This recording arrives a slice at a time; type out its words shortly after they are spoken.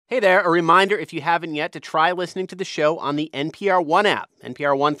Hey there, a reminder if you haven't yet to try listening to the show on the NPR One app.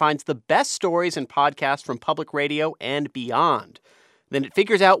 NPR One finds the best stories and podcasts from public radio and beyond. Then it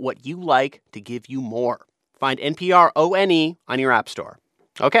figures out what you like to give you more. Find NPR ONE on your app store.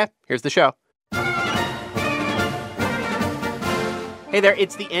 Okay, here's the show. Hey there,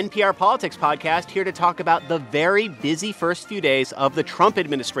 it's the NPR Politics Podcast, here to talk about the very busy first few days of the Trump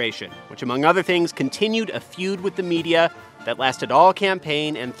administration, which, among other things, continued a feud with the media that lasted all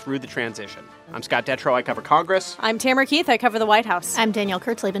campaign and through the transition. I'm Scott Detrow. I cover Congress. I'm Tamara Keith. I cover the White House. I'm Danielle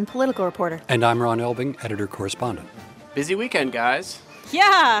Kurtzleben, political reporter. And I'm Ron Elving, editor-correspondent. Busy weekend, guys.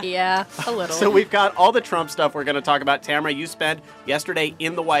 Yeah, a little. So we've got all the Trump stuff we're going to talk about. Tamara, you spent yesterday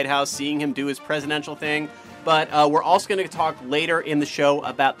in the White House seeing him do his presidential thing. But we're also going to talk later in the show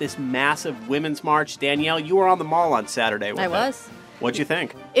about this massive women's march. Danielle, you were on the Mall on Saturday with I it. was. What'd you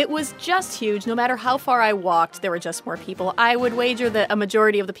think? It was just huge. No matter how far I walked, there were just more people. I would wager that a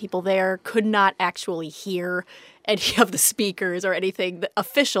majority of the people there could not actually hear any of the speakers or anything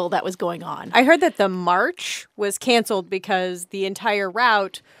official that was going on. I heard that the march was canceled because the entire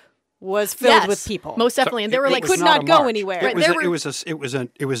route was filled with people. Most definitely, and there were could not go anywhere.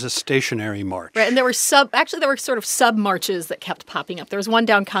 It was a stationary march. Right, and there were sort of sub marches that kept popping up. There was one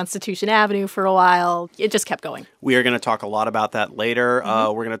down Constitution Avenue for a while. It just kept going. We are going to talk a lot about that later.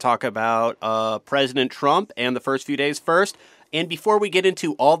 We're going to talk about President Trump and the first few days first. And before we get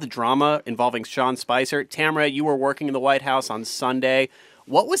into all the drama involving Sean Spicer, Tamara, you were working in the White House on Sunday.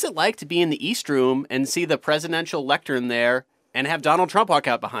 What was it like to be in the East Room and see the presidential lectern there and have Donald Trump walk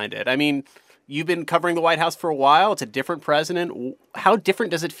out behind it? I mean, you've been covering the White House for a while. It's a different president. How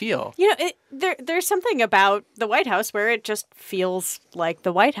different does it feel? You know, there's something about the White House where it just feels like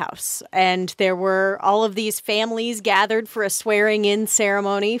the White House. And there were all of these families gathered for a swearing-in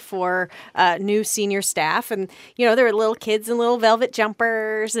ceremony for new senior staff. And, you know, there were little kids in little velvet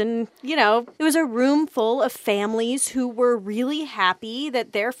jumpers. And, you know, it was a room full of families who were really happy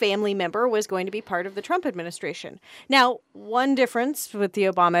that their family member was going to be part of the Trump administration. Now, one difference with the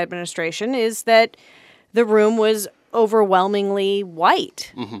Obama administration is that the room was overwhelmingly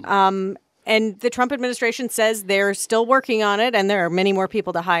white. Mm-hmm. And the Trump administration says they're still working on it and there are many more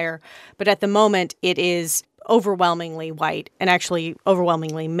people to hire. But at the moment, it is overwhelmingly white and actually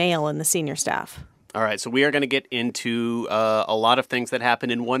overwhelmingly male in the senior staff. All right, so we are going to get into a lot of things that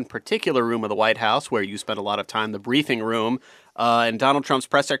happened in one particular room of the White House where you spent a lot of time, the briefing room. And Donald Trump's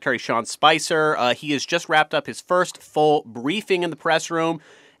press secretary, Sean Spicer, he has just wrapped up his first full briefing in the press room.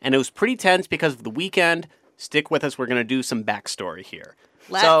 And it was pretty tense because of the weekend. Stick with us. We're going to do some backstory here.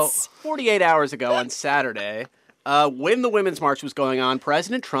 So 48 hours ago on Saturday, when the Women's March was going on,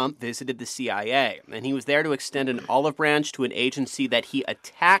 President Trump visited the CIA. And he was there to extend an olive branch to an agency that he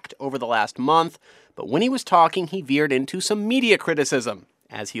attacked over the last month. But when he was talking, he veered into some media criticism,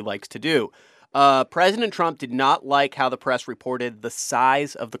 as he likes to do. President Trump did not like how the press reported the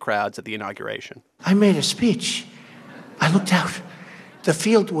size of the crowds at the inauguration. I made a speech. I looked out. The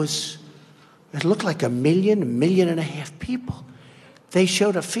field it looked like 1.5 million people. They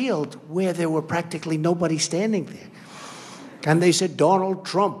showed a field where there were practically nobody standing there. And they said, Donald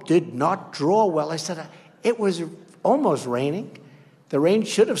Trump did not draw well. I said, it was almost raining. The rain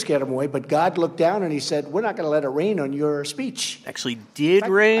should have scared him away, but God looked down and he said, we're not going to let it rain on your speech. Actually did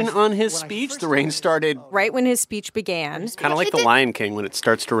rain on his speech. The rain started right when his speech began. Kind of like the Lion King when it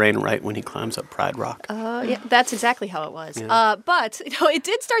starts to rain right when he climbs up Pride Rock. Yeah, that's exactly how it was. Yeah. But it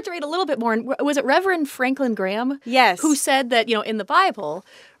did start to rain a little bit more. And was it Reverend Franklin Graham? Yes. Who said that, in the Bible,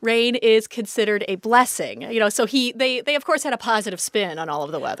 rain is considered a blessing. So they of course had a positive spin on all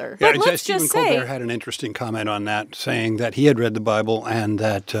of the weather. Yeah, but let's Stephen just say Colbert had an interesting comment on that, saying that he had read the Bible and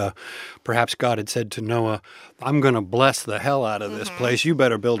that perhaps God had said to Noah, I'm going to bless the hell out of this place. You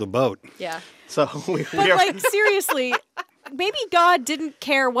better build a boat. Yeah. So seriously, maybe God didn't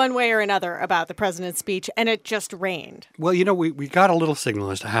care one way or another about the president's speech, and it just rained. Well, we got a little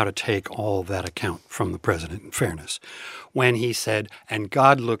signal as to how to take all that account from the president, in fairness, when he said, and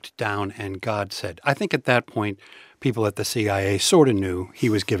God looked down and God said. I think at that point, people at the CIA sort of knew he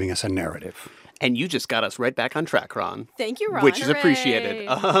was giving us a narrative. And you just got us right back on track, Ron. Thank you, Ron. Which is appreciated.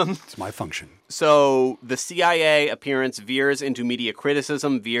 It's my function. So the CIA appearance veers into media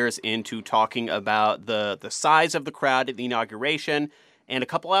criticism, veers into talking about the size of the crowd at the inauguration. And a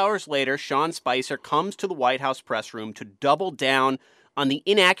couple hours later, Sean Spicer comes to the White House press room to double down on the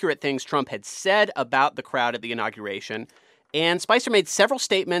inaccurate things Trump had said about the crowd at the inauguration. And Spicer made several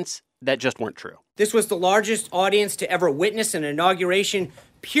statements that just weren't true. This was the largest audience to ever witness an inauguration,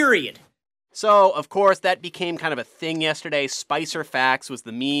 period. So, of course, that became kind of a thing yesterday. Spicer Facts was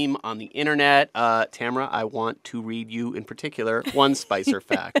the meme on the internet. Tamara, I want to read you in particular one Spicer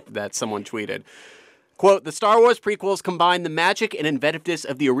fact that someone tweeted. Quote, the Star Wars prequels combine the magic and inventiveness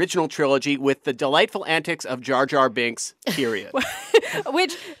of the original trilogy with the delightful antics of Jar Jar Binks, period.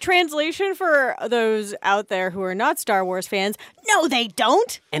 Which, translation for those out there who are not Star Wars fans, no, they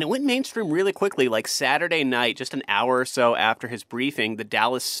don't. And it went mainstream really quickly, like Saturday night, just an hour or so after his briefing, the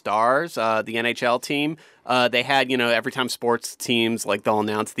Dallas Stars, the NHL team, they had, every time sports teams, like they'll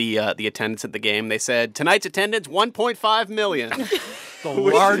announce the attendance at the game, they said, tonight's attendance, 1.5 million. The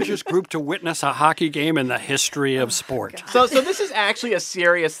largest group to witness a hockey game in the history of sport. So this is actually a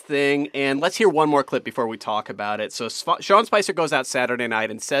serious thing, and let's hear one more clip before we talk about it. So Sean Spicer goes out Saturday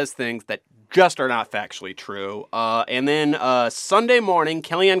night and says things that just are not factually true. And then Sunday morning,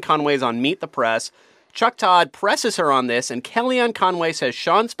 Kellyanne Conway's on Meet the Press. Chuck Todd presses her on this, and Kellyanne Conway says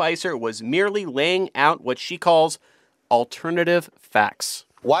Sean Spicer was merely laying out what she calls alternative facts.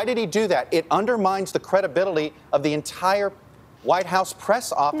 Why did he do that? It undermines the credibility of the entire White House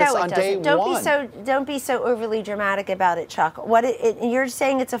press office on day one. Don't be so overly dramatic about it, Chuck. You're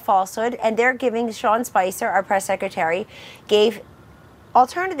saying it's a falsehood, and they're giving Sean Spicer, our press secretary, gave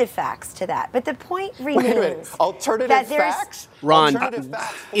alternative facts to that. But the point remains. Wait a minute. Alternative facts? Ron,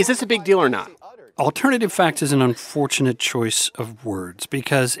 is this a big deal or not? Alternative facts is an unfortunate choice of words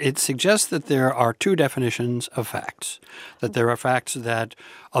because it suggests that there are two definitions of facts. That there are facts that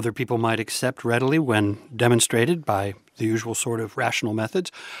other people might accept readily when demonstrated by the usual sort of rational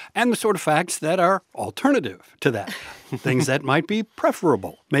methods, and the sort of facts that are alternative to that. Things that might be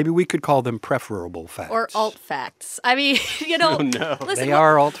preferable. Maybe we could call them preferable facts. Or alt facts. I mean, Oh, no. Listen, they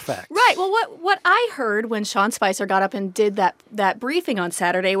are alt facts. Right. Well, what I heard when Sean Spicer got up and did that briefing on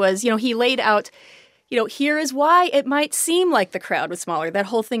Saturday was, he laid out, here is why it might seem like the crowd was smaller. That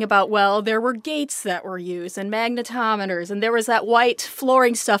whole thing about, there were gates that were used and magnetometers, and there was that white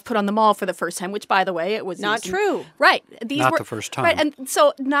flooring stuff put on the mall for the first time, which, by the way, it was not true. Right. Not the first time. Right, and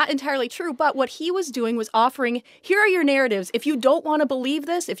so not entirely true. But what he was doing was offering, here are your narratives. If you don't want to believe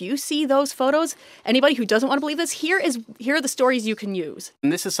this, if you see those photos, anybody who doesn't want to believe this, here are the stories you can use.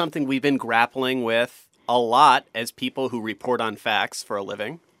 And this is something we've been grappling with a lot as people who report on facts for a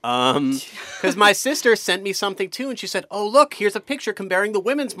living. Because my sister sent me something too, and she said, oh, look, here's a picture comparing the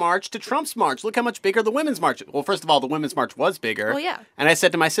Women's March to Trump's march. Look how much bigger the Women's March is. Well, first of all, the Women's March was bigger. Well, yeah. And I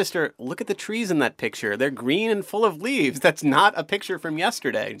said to my sister, look at the trees in that picture. They're green and full of leaves. That's not a picture from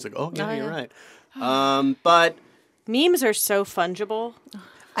yesterday. And she's like, oh, yeah, you're right. But memes are so fungible.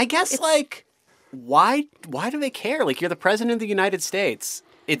 I guess, why do they care? Like, you're the president of the United States.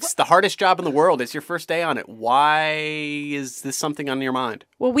 It's the hardest job in the world. It's your first day on it. Why is this something on your mind?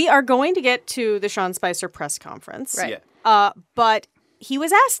 Well, we are going to get to the Sean Spicer press conference. Right. Yeah. But he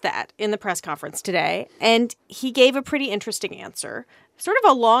was asked that in the press conference today, and he gave a pretty interesting answer. Sort of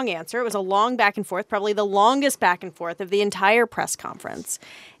a long answer. It was a long back and forth, probably the longest back and forth of the entire press conference.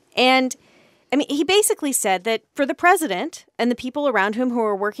 And he basically said that for the president and the people around him who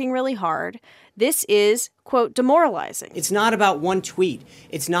are working really hard, this is, quote, demoralizing. It's not about one tweet.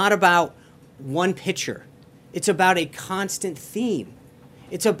 It's not about one picture. It's about a constant theme.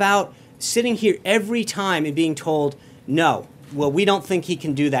 It's about sitting here every time and being told, no, well, we don't think he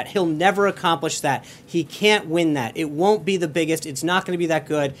can do that. He'll never accomplish that. He can't win that. It won't be the biggest. It's not going to be that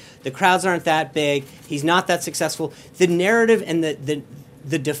good. The crowds aren't that big. He's not that successful. The narrative and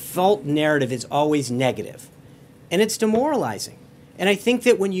the default narrative is always negative. And it's demoralizing. And I think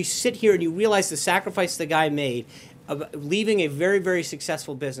that when you sit here and you realize the sacrifice the guy made of leaving a very, very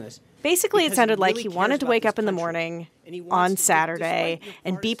successful business. Basically, it sounded like he wanted to wake up in the morning on Saturday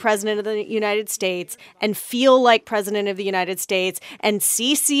and be president of the United States and feel like president of the United States and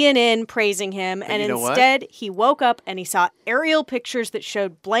see CNN praising him. And instead, he woke up and he saw aerial pictures that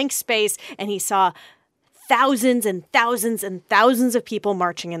showed blank space, and he saw thousands and thousands and thousands of people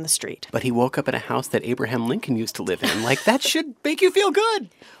marching in the street. But he woke up in a house that Abraham Lincoln used to live in. Like, that should make you feel good.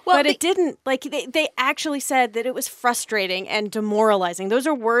 Well, but it didn't. Like, they actually said that it was frustrating and demoralizing. Those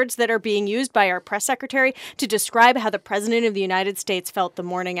are words that are being used by our press secretary to describe how the president of the United States felt the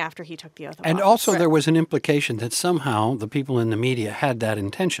morning after he took the oath of office. And also there was an implication that somehow the people in the media had that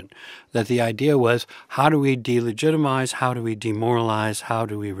intention, that the idea was, how do we delegitimize, how do we demoralize, how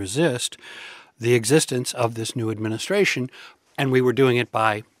do we resist the existence of this new administration? And we were doing it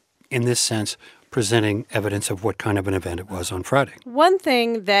by, in this sense, presenting evidence of what kind of an event it was on Friday. One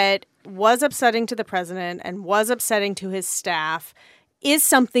thing that was upsetting to the president and was upsetting to his staff is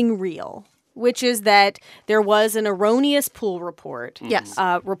something real. which is that there was an erroneous pool report. Yes.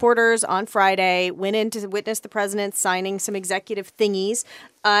 Reporters on Friday went in to witness the president signing some executive thingies,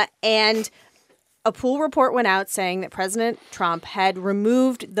 and a pool report went out saying that President Trump had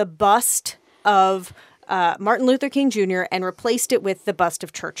removed the bust of Martin Luther King Jr. and replaced it with the bust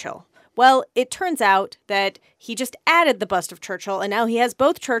of Churchill. Well, it turns out that he just added the bust of Churchill, and now he has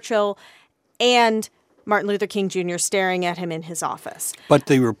both Churchill and Martin Luther King Jr. staring at him in his office. But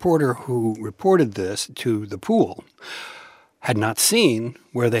the reporter who reported this to the pool had not seen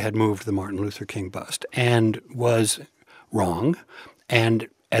where they had moved the Martin Luther King bust and was wrong. And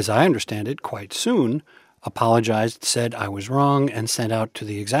as I understand it, quite soon apologized, said I was wrong, and sent out to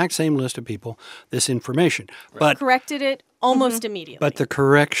the exact same list of people this information. But corrected it almost immediately. But the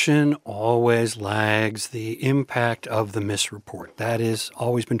correction always lags the impact of the misreport. That has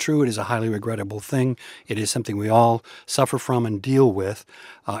always been true. It is a highly regrettable thing. It is something we all suffer from and deal with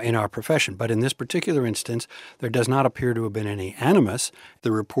in our profession. But in this particular instance, there does not appear to have been any animus.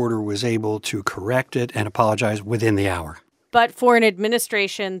 The reporter was able to correct it and apologize within the hour. But for an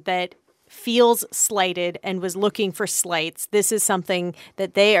administration that feels slighted and was looking for slights, this is something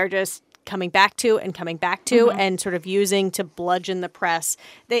that they are just coming back to and sort of using to bludgeon the press.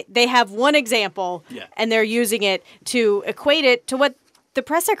 They have one example, and they're using it to equate it to what the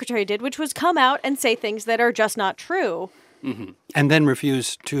press secretary did, which was come out and say things that are just not true. Mm-hmm. And then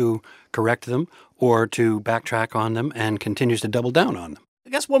refuse to correct them or to backtrack on them and continues to double down on them. I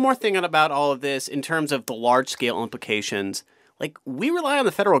guess one more thing about all of this in terms of the large-scale implications. Like, we rely on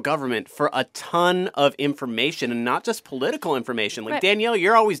the federal government for a ton of information and not just political information. Like, Danielle,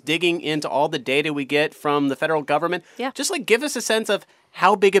 you're always digging into all the data we get from the federal government. Yeah. Just, give us a sense of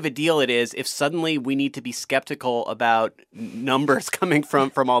how big of a deal it is if suddenly we need to be skeptical about numbers coming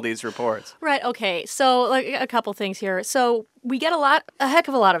from all these reports. Right. Okay. So a couple things here. So we get a heck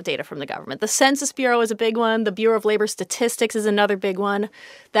of a lot of data from the government. The Census Bureau is a big one. The Bureau of Labor Statistics is another big one.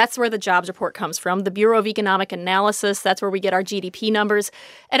 That's where the jobs report comes from. The Bureau of Economic Analysis, that's where we get our GDP numbers.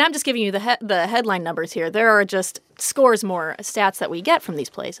 And I'm just giving you the headline numbers here. There are just scores more stats that we get from these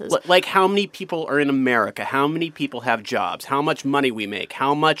places. Like how many people are in America? How many people have jobs? How much money we make?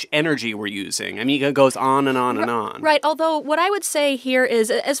 How much energy we're using? I mean, it goes on and on and on. Right. Although what I would say here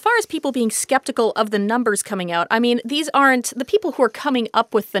is, as far as people being skeptical of the numbers coming out, I mean, these aren't the people who are coming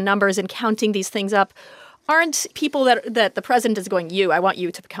up with the numbers and counting these things up aren't people that the president is going, I want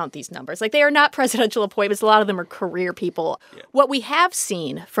you to count these numbers. Like, they are not presidential appointments. A lot of them are career people. Yeah. What we have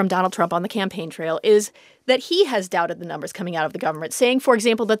seen from Donald Trump on the campaign trail is that he has doubted the numbers coming out of the government, saying, for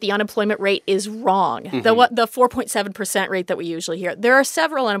example, that the unemployment rate is wrong. Mm-hmm. The 4.7% rate that we usually hear. There are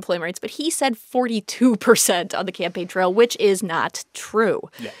several unemployment rates, but he said 42% on the campaign trail, which is not true.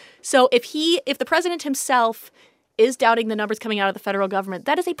 Yeah. So if the president himself is doubting the numbers coming out of the federal government,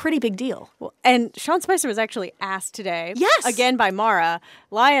 that is a pretty big deal. Well, and Sean Spicer was actually asked today, yes, again by Mara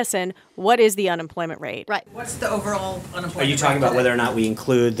Liasson, what is the unemployment rate? Right. What's the overall unemployment rate? Are you talking about whether or not we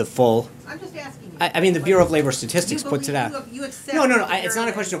include the full? I'm just asking you. I mean, the Bureau of Labor Statistics puts it out. You accept No. It's not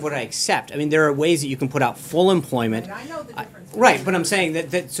a question of what I accept. I mean, there are ways that you can put out full employment. I know the difference. Right, but I'm saying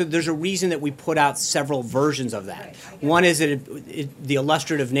that so there's a reason that we put out several versions of that. Right, one is the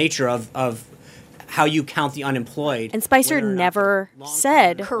illustrative nature of how you count the unemployed. And Spicer never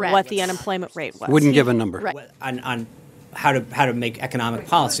said what the unemployment rate was. Wouldn't give a number. Right. On how to make economic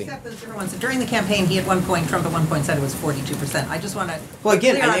policy. During the campaign, he at one point, Trump at one point said it was 42%. I just want to be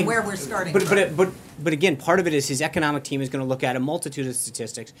clear on where we're starting from. But again, part of it is his economic team is going to look at a multitude of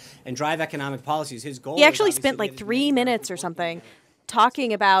statistics and drive economic policies. His goal. He actually spent 3 minutes or something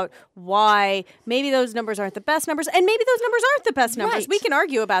talking about why maybe those numbers aren't the best numbers, and maybe those numbers aren't the best numbers. Right. We can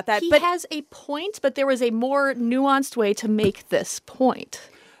argue about that. He has a point, but there was a more nuanced way to make this point.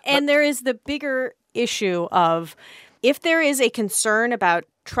 And there is the bigger issue of if there is a concern about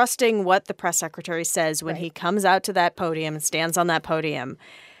trusting what the press secretary says when he comes out to that podium and stands on that podium,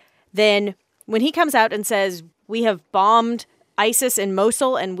 then when he comes out and says, we have bombed ISIS in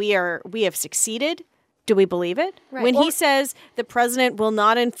Mosul and we have succeeded, do we believe it? Right. When he says the president will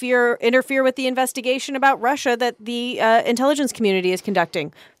not interfere with the investigation about Russia that the intelligence community is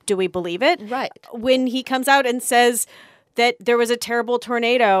conducting, do we believe it? Right. When he comes out and says that there was a terrible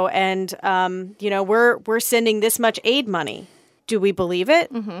tornado and we're sending this much aid money, do we believe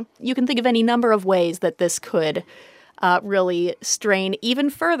it? Mm-hmm. You can think of any number of ways that this could really strain even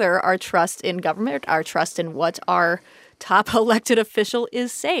further our trust in government, our trust in what our top elected official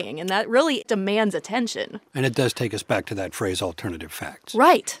is saying, and that really demands attention. And it does take us back to that phrase, alternative facts.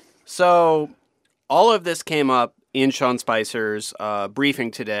 Right. So all of this came up in Sean Spicer's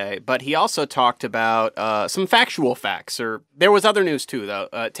briefing today, but he also talked about some factual facts. Or there was other news too, though.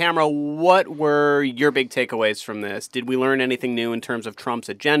 Tamara, what were your big takeaways from this? Did we learn anything new in terms of Trump's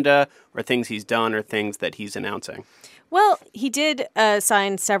agenda, or things he's done, or things that he's announcing? Well, he did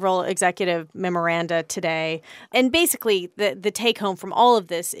sign several executive memoranda today. And basically, the take-home from all of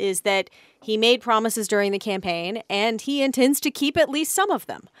this is that he made promises during the campaign, and he intends to keep at least some of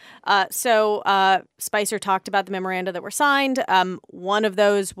them. So Spicer talked about the memoranda that were signed. One of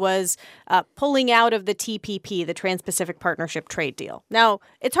those was pulling out of the TPP, the Trans-Pacific Partnership Trade Deal. Now,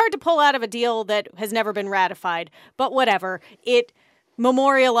 it's hard to pull out of a deal that has never been ratified, but whatever. It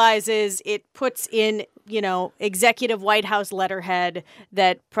memorializes, it puts in, executive White House letterhead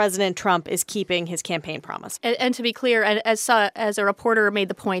that President Trump is keeping his campaign promise. And to be clear, and as a reporter made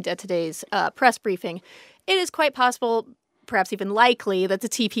the point at today's press briefing, it is quite possible, perhaps even likely, that the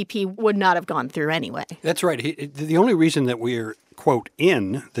TPP would not have gone through anyway. That's right. The only reason that we're, quote,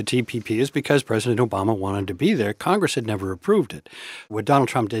 in the TPP is because President Obama wanted to be there. Congress had never approved it. What Donald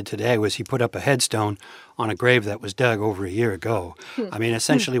Trump did today was he put up a headstone on a grave that was dug over a year ago. I mean,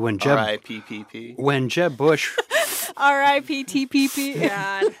 essentially when Jeb... R.I.P.P.P. When Jeb Bush... R.I.P.T.P.P.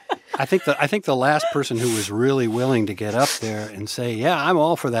 God. I think the last person who was really willing to get up there and say, yeah, I'm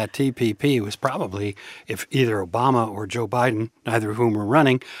all for that TPP was probably if either Obama or Joe Biden, neither of whom were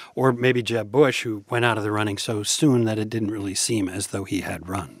running, or maybe Jeb Bush, who went out of the running so soon that it didn't really seem as though he had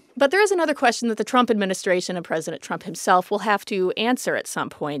run. But there is another question that the Trump administration and President Trump himself will have to answer at some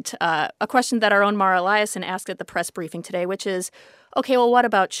point. A question that our own Mara Eliason asked at the press briefing today, which is, okay, well, what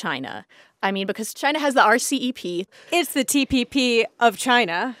about China? I mean, because China has the RCEP. It's the TPP of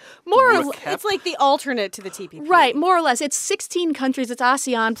China. It's like the alternate to the TPP. Right, more or less. It's 16 countries. It's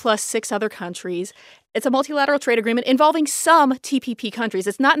ASEAN plus 6 other countries. It's a multilateral trade agreement involving some TPP countries.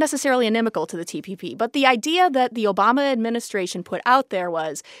 It's not necessarily inimical to the TPP. But the idea that the Obama administration put out there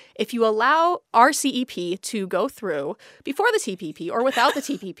was if you allow RCEP to go through before the TPP or without the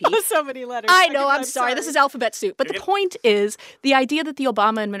TPP. Oh, so many letters. I know, I'm sorry. This is alphabet soup. But the point is the idea that the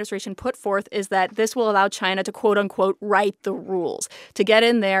Obama administration put forth is that this will allow China to, quote unquote, write the rules, to get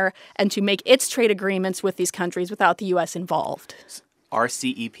in there and to make its trade agreements with these countries without the U.S. involved.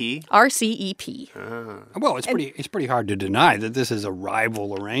 RCEP? RCEP. Well, it's pretty hard to deny that this is a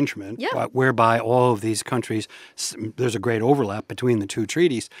rival arrangement whereby all of these countries, there's a great overlap between the two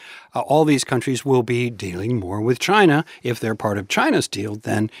treaties, all these countries will be dealing more with China if they're part of China's deal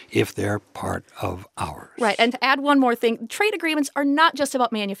than if they're part of ours. Right. And to add one more thing, trade agreements are not just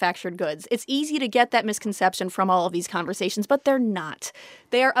about manufactured goods. It's easy to get that misconception from all of these conversations, but they're not.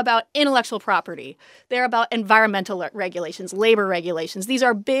 They're about intellectual property. They're about environmental regulations, labor regulations. These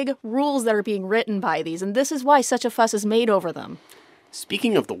are big rules that are being written by these, and this is why such a fuss is made over them.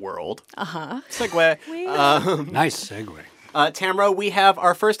 Speaking of the world, segue. Nice segue. Tamara, we have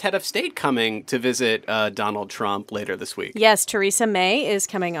our first head of state coming to visit Donald Trump later this week. Yes, Theresa May is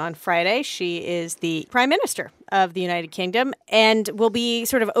coming on Friday. She is the Prime Minister of the United Kingdom and will be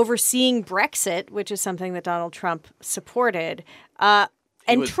sort of overseeing Brexit, which is something that Donald Trump supported.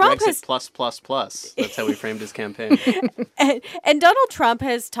 And Trump Brexit plus. That's how he framed his campaign. and Donald Trump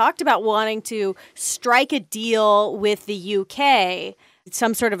has talked about wanting to strike a deal with the UK,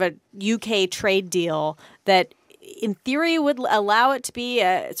 some sort of a UK trade deal that in theory would allow it to be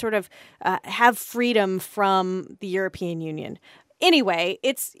a sort of have freedom from the European Union. Anyway,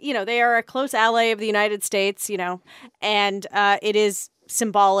 it's, they are a close ally of the United States, and it is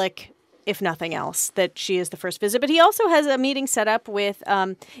symbolic, if nothing else, that she is the first visit. But he also has a meeting set up with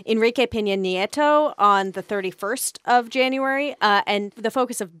Enrique Peña Nieto on the 31st of January. And the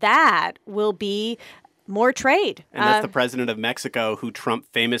focus of that will be more trade. And that's the president of Mexico, who Trump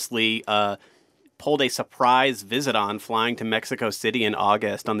famously pulled a surprise visit on, flying to Mexico City in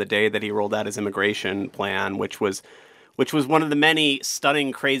August on the day that he rolled out his immigration plan, which was one of the many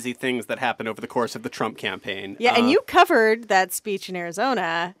stunning, crazy things that happened over the course of the Trump campaign. Yeah, and you covered that speech in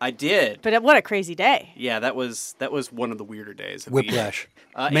Arizona. I did. But what a crazy day. Yeah, that was one of the weirder days. Whiplash.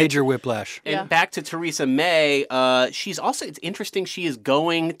 Major whiplash. And back to Theresa May, she's also, it's interesting, she is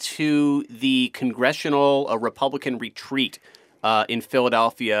going to the congressional Republican retreat in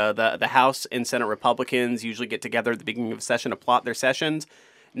Philadelphia. The House and Senate Republicans usually get together at the beginning of a session to plot their sessions.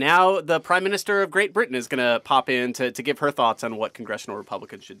 Now the Prime Minister of Great Britain is going to pop in to give her thoughts on what congressional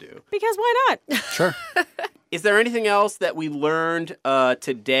Republicans should do. Because why not? Sure. Is there anything else that we learned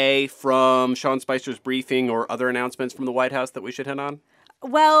today from Sean Spicer's briefing or other announcements from the White House that we should hit on?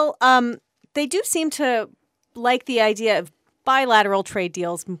 Well, they do seem to like the idea of bilateral trade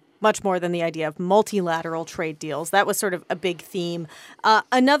deals much more than the idea of multilateral trade deals. That was sort of a big theme.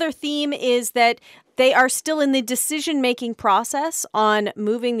 Another theme is that They are still in the decision-making process on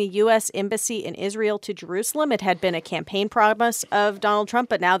moving the U.S. Embassy in Israel to Jerusalem. It had been a campaign promise of Donald Trump,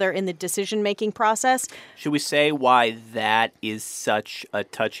 but now they're in the decision-making process. Should we say why that is such a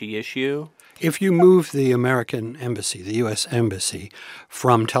touchy issue? If you move the American embassy, the U.S. embassy,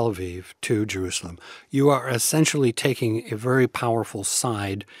 from Tel Aviv to Jerusalem, you are essentially taking a very powerful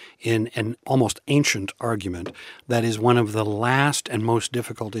side in an almost ancient argument that is one of the last and most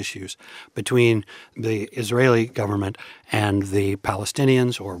difficult issues between the Israeli government and the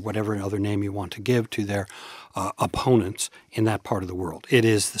Palestinians, or whatever other name you want to give to their opponents in that part of the world. It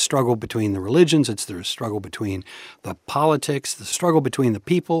is the struggle between the religions. It's the struggle between the politics, the struggle between the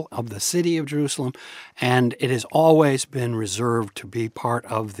people of the city of Jerusalem. And it has always been reserved to be part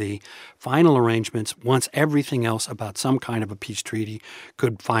of the final arrangements once everything else about some kind of a peace treaty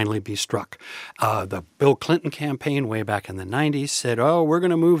could finally be struck. The Bill Clinton campaign way back in the 90s said, we're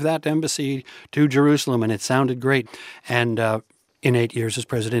going to move that embassy to Jerusalem, and it sounded great. And in 8 years as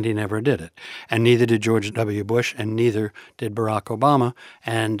president, he never did it. And neither did George W. Bush, and neither did Barack Obama.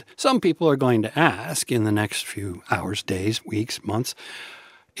 And some people are going to ask in the next few hours, days, weeks, months,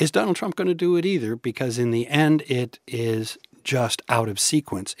 is Donald Trump going to do it either? Because in the end, it is just out of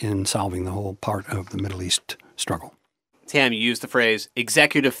sequence in solving the whole part of the Middle East struggle. Tam, you used the phrase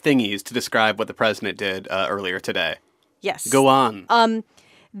executive thingies to describe what the president did earlier today. Yes. Go on.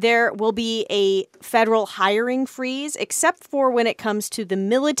 There will be a federal hiring freeze, except for when it comes to the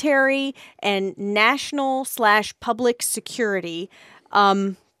military and national/public security.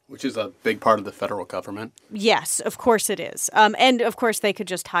 Which is a big part of the federal government. Yes, of course it is. And of course they could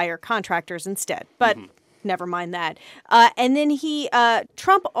just hire contractors instead. But never mind that. And then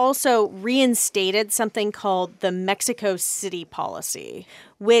Trump also reinstated something called the Mexico City policy,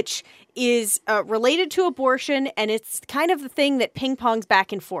 which is related to abortion, and it's kind of the thing that ping-pongs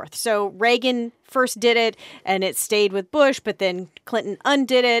back and forth. So Reagan first did it, and it stayed with Bush, but then Clinton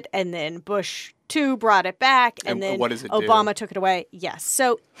undid it, and then Bush II brought it back, and then what does it Obama do? took it away. Yes.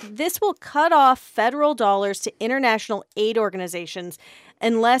 So this will cut off federal dollars to international aid organizations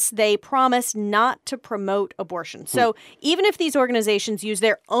unless they promise not to promote abortion. So even if these organizations use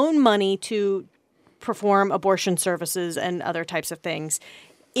their own money to perform abortion services and other types of things,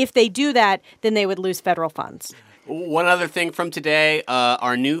 if they do that, then they would lose federal funds. One other thing from today,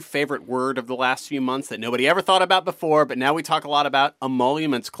 our new favorite word of the last few months that nobody ever thought about before, but now we talk a lot about,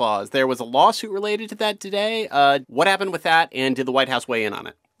 emoluments clause. There was a lawsuit related to that today. What happened with that, and did the White House weigh in on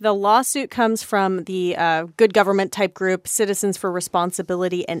it? The lawsuit comes from the good government type group, Citizens for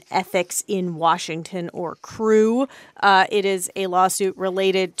Responsibility and Ethics in Washington, or CREW. It is a lawsuit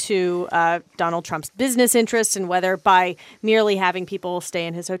related to Donald Trump's business interests and whether by merely having people stay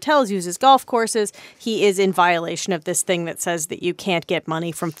in his hotels, use his golf courses, he is in violation of this thing that says that you can't get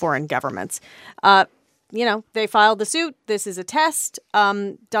money from foreign governments. They filed the suit. This is a test.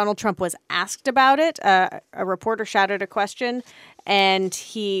 Donald Trump was asked about it. A reporter shouted a question, and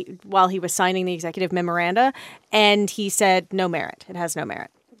while he was signing the executive memoranda, and he said, no merit. It has no merit.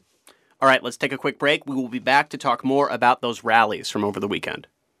 All right, let's take a quick break. We will be back to talk more about those rallies from over the weekend.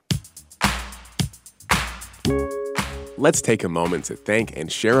 Let's take a moment to thank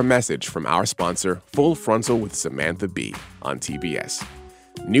and share a message from our sponsor, Full Frontal with Samantha Bee on TBS.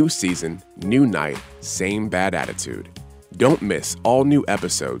 New season, new night, same bad attitude. Don't miss all new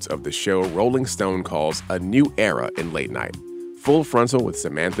episodes of the show Rolling Stone calls a new era in late night. Full Frontal with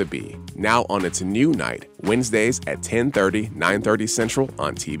Samantha Bee, now on its new night, Wednesdays at 10:30, 9:30 Central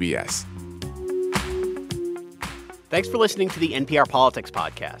on TBS. Thanks for listening to the NPR Politics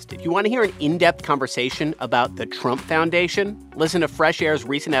Podcast. If you want to hear an in-depth conversation about the Trump Foundation, listen to Fresh Air's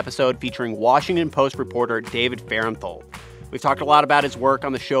recent episode featuring Washington Post reporter David Fahrenthold. We've talked a lot about his work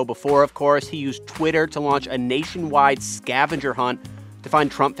on the show before, of course. He used Twitter to launch a nationwide scavenger hunt to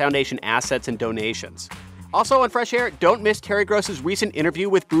find Trump Foundation assets and donations. Also on Fresh Air, don't miss Terry Gross's recent interview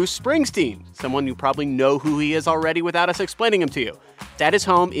with Bruce Springsteen, someone you probably know who he is already without us explaining him to you. It's at his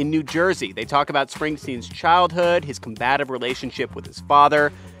home in New Jersey. They talk about Springsteen's childhood, his combative relationship with his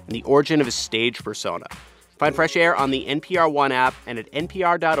father, and the origin of his stage persona. Find Fresh Air on the NPR One app and at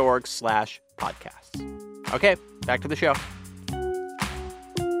npr.org/podcasts. Okay, back to the show.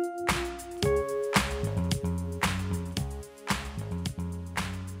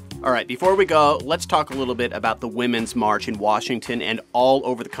 All right, before we go, let's talk a little bit about the Women's March in Washington and all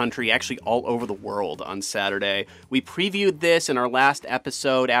over the country, actually all over the world on Saturday. We previewed this in our last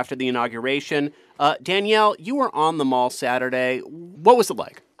episode after the inauguration. Danielle, you were on the Mall Saturday. What was it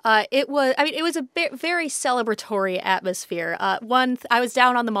like? It was a very celebratory atmosphere. I was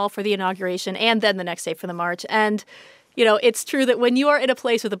down on the Mall for the inauguration and then the next day for the march. And It's true that when you are in a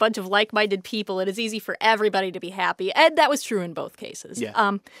place with a bunch of like-minded people, it is easy for everybody to be happy. And that was true in both cases.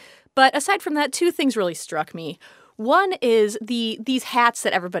 Yeah. But aside from that, two things really struck me. One is these hats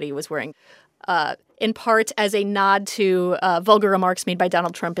that everybody was wearing, in part as a nod to vulgar remarks made by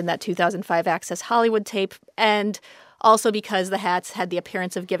Donald Trump in that 2005 Access Hollywood tape, and also because the hats had the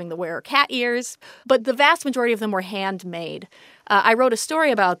appearance of giving the wearer cat ears. But the vast majority of them were handmade. I wrote a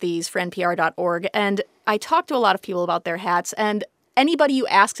story about these for NPR.org, and I talked to a lot of people about their hats, and anybody you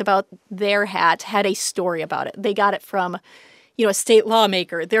asked about their hat had a story about it. They got it from, a state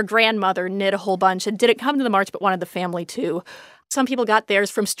lawmaker. Their grandmother knit a whole bunch and didn't come to the march but wanted the family to. Some people got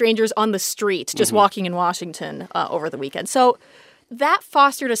theirs from strangers on the street just walking in Washington over the weekend. So that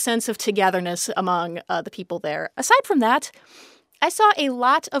fostered a sense of togetherness among the people there. Aside from that, I saw a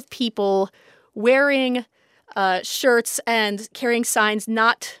lot of people wearing shirts and carrying signs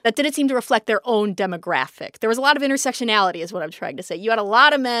that didn't seem to reflect their own demographic. There was a lot of intersectionality is what I'm trying to say. You had a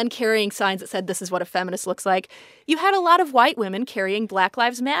lot of men carrying signs that said, this is what a feminist looks like. You had a lot of white women carrying Black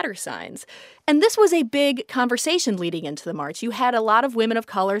Lives Matter signs. And this was a big conversation leading into the march. You had a lot of women of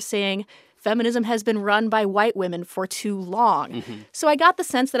color saying, feminism has been run by white women for too long. So I got the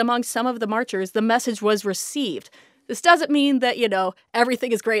sense that among some of the marchers, the message was received. This doesn't mean that,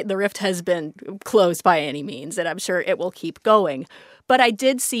 everything is great and the rift has been closed by any means, and I'm sure it will keep going. But I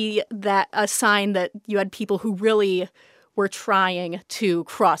did see that a sign that you had people who really were trying to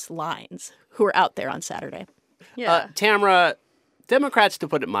cross lines who were out there on Saturday. Yeah. Tamara, Democrats, to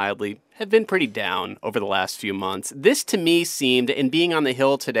put it mildly, have been pretty down over the last few months. This, to me, seemed, and being on the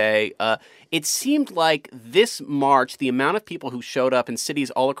Hill today, it seemed like this march, the amount of people who showed up in cities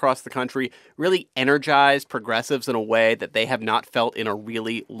all across the country, really energized progressives in a way that they have not felt in a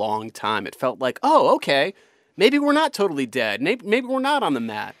really long time. It felt like, oh, okay, maybe we're not totally dead. Maybe we're not on the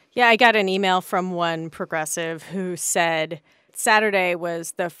mat. Yeah, I got an email from one progressive who said Saturday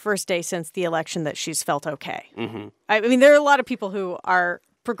was the first day since the election that she's felt okay. I mean, there are a lot of people who are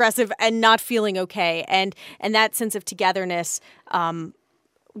progressive and not feeling okay, and that sense of togetherness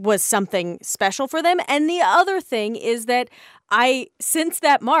was something special for them. And the other thing is that I, since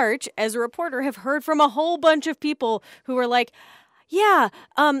that march, as a reporter, have heard from a whole bunch of people who were like, yeah,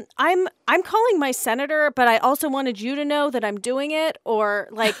 I'm calling my senator, but I also wanted you to know that I'm doing it. Or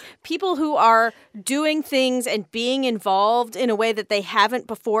like people who are doing things and being involved in a way that they haven't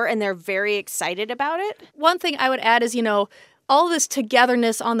before, and they're very excited about it. One thing I would add is, all this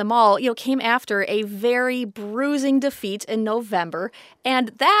togetherness on the Mall, came after a very bruising defeat in November, and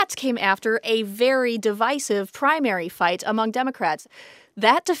that came after a very divisive primary fight among Democrats.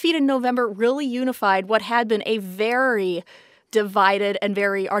 That defeat in November really unified what had been a very divided and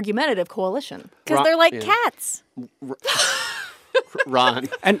very argumentative coalition. Because they're like cats. Ron.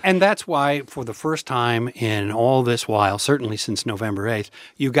 And that's why, for the first time in all this while, certainly since November 8th,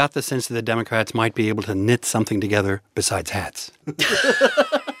 you got the sense that the Democrats might be able to knit something together besides hats.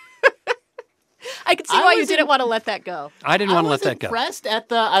 I could see why you didn't want to let that go. I didn't want to let that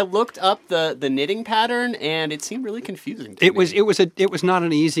go. I looked up the knitting pattern, and it seemed really confusing to me. It was not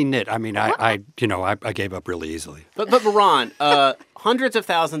an easy knit. I mean, I gave up really easily. But Ron, hundreds of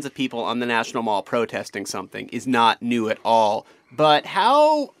thousands of people on the National Mall protesting something is not new at all. But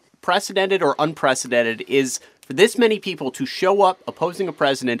how precedented or unprecedented is for this many people to show up opposing a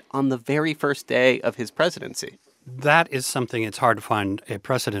president on the very first day of his presidency? That is something it's hard to find a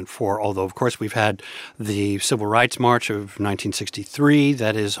precedent for, although, of course, we've had the Civil Rights March of 1963.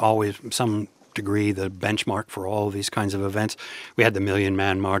 That is always some degree the benchmark for all of these kinds of events. We had the Million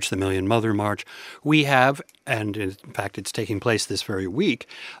Man March, the Million Mother March. We have, and in fact it's taking place this very week,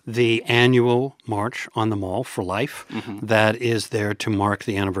 the annual March on the Mall for Life that is there to mark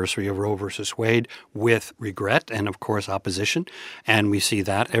the anniversary of Roe versus Wade with regret and, of course, opposition. And we see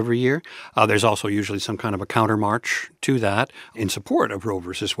that every year. There's also usually some kind of a counter march to that in support of Roe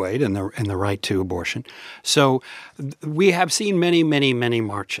versus Wade and the right to abortion. So we have seen many, many, many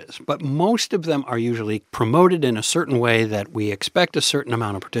marches, but most of them are usually promoted in a certain way that we expect a certain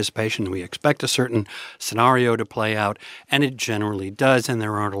amount of participation, we expect a certain scenario to play out, and it generally does, and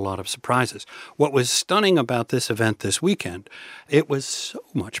there aren't a lot of surprises. What was stunning about this event this weekend, it was so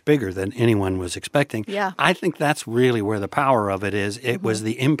much bigger than anyone was expecting. Yeah. I think that's really where the power of it is. It was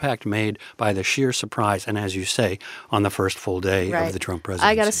the impact made by the sheer surprise, and as you say, on the first full day of the Trump presidency.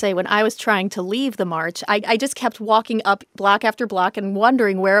 I got to say, when I was trying to leave the march, I just kept walking up block after block and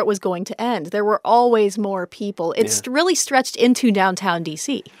wondering where it was going to end. There were always more people. It's really stretched into downtown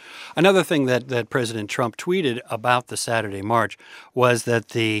D.C. Another thing that President Trump tweeted about the Saturday march was that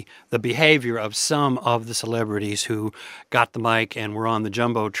the behavior of some of the celebrities who got the mic and were on the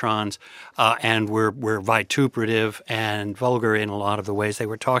jumbotrons and were vituperative and vulgar in a lot of the ways they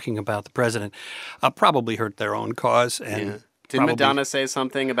were talking about the president probably hurt their own cause. And Did Madonna say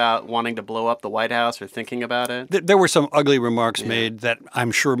something about wanting to blow up the White House or thinking about it? There were some ugly remarks made that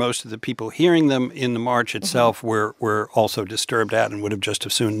I'm sure most of the people hearing them in the march itself were also disturbed at and would have just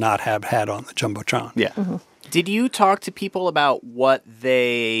as soon not have had on the Jumbotron. Yeah. Did you talk to people about what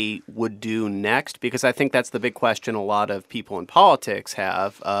they would do next? Because I think that's the big question a lot of people in politics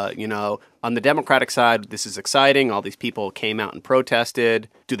have. On the Democratic side, this is exciting. All these people came out and protested.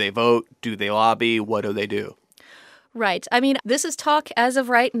 Do they vote? Do they lobby? What do they do? Right. I mean, this is talk as of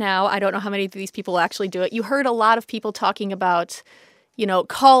right now. I don't know how many of these people actually do it. You heard a lot of people talking about,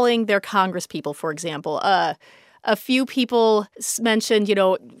 calling their congresspeople, for example. A few people mentioned,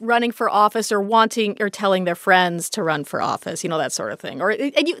 running for office or wanting or telling their friends to run for office, that sort of thing.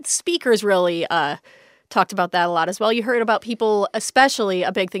 Speakers really talked about that a lot as well. You heard about people, especially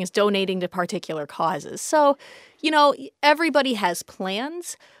a big thing is donating to particular causes. So, everybody has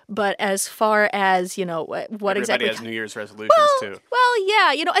plans. But as far as, what Everybody exactly... has New Year's resolutions, too. Well,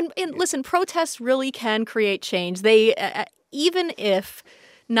 yeah, and listen, protests really can create change. They, even if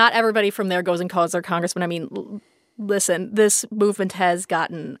not everybody from there goes and calls their congressman, I mean, listen, this movement has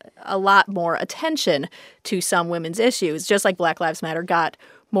gotten a lot more attention to some women's issues, just like Black Lives Matter got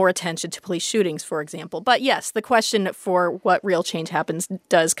more attention to police shootings, for example. But yes, the question for what real change happens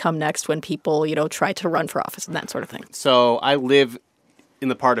does come next when people, try to run for office and that sort of thing. So I live in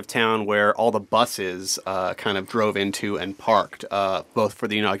the part of town where all the buses kind of drove into and parked, both for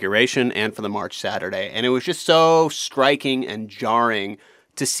the inauguration and for the march Saturday. And it was just so striking and jarring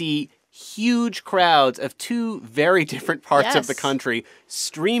to see huge crowds of two very different parts of the country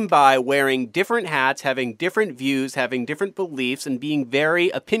stream by wearing different hats, having different views, having different beliefs, and being very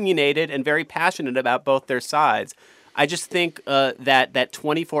opinionated and very passionate about both their sides. I just think that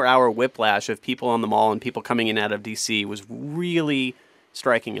 24-hour whiplash of people on the mall and people coming in and out of D.C. was really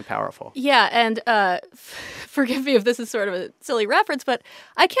striking and powerful. Yeah, and forgive me if this is sort of a silly reference, but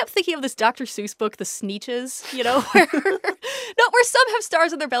I kept thinking of this Dr. Seuss book, The Sneetches, where some have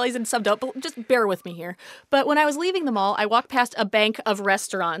stars on their bellies and some don't, but just bear with me here. But when I was leaving the mall, I walked past a bank of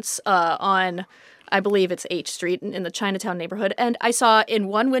restaurants on, I believe it's H Street in the Chinatown neighborhood, and I saw in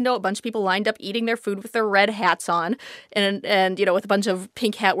one window a bunch of people lined up eating their food with their red hats on, and with a bunch of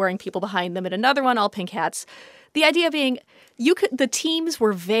pink hat wearing people behind them, and another one all pink hats. The idea being, the teams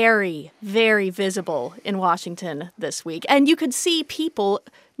were very, very visible in Washington this week, and you could see people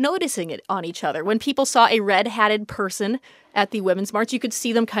noticing it on each other. When people saw a red-hatted person at the Women's March, you could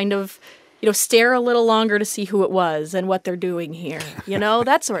see them kind of, stare a little longer to see who it was and what they're doing here,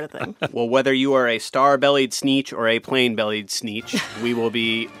 that sort of thing. Well, whether you are a star-bellied sneetch or a plain-bellied sneetch, we will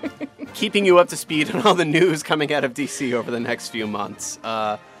be keeping you up to speed on all the news coming out of D.C. over the next few months.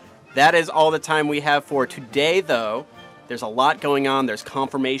 That is all the time we have for today, though. There's a lot going on. There's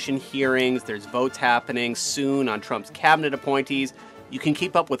confirmation hearings. There's votes happening soon on Trump's cabinet appointees. You can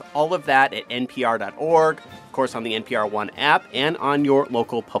keep up with all of that at npr.org, of course on the NPR One app, and on your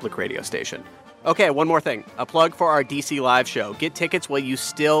local public radio station. Okay, one more thing. A plug for our DC live show. Get tickets while you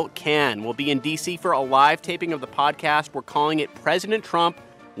still can. We'll be in DC for a live taping of the podcast. We're calling it President Trump,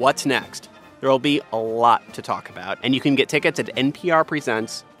 What's Next? There will be a lot to talk about, and you can get tickets at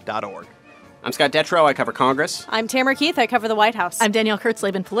nprpresents.org. I'm Scott Detrow. I cover Congress. I'm Tamara Keith. I cover the White House. I'm Danielle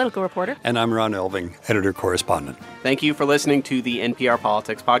Kurtzleben, political reporter. And I'm Ron Elving, editor-correspondent. Thank you for listening to the NPR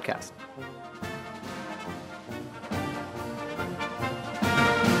Politics Podcast.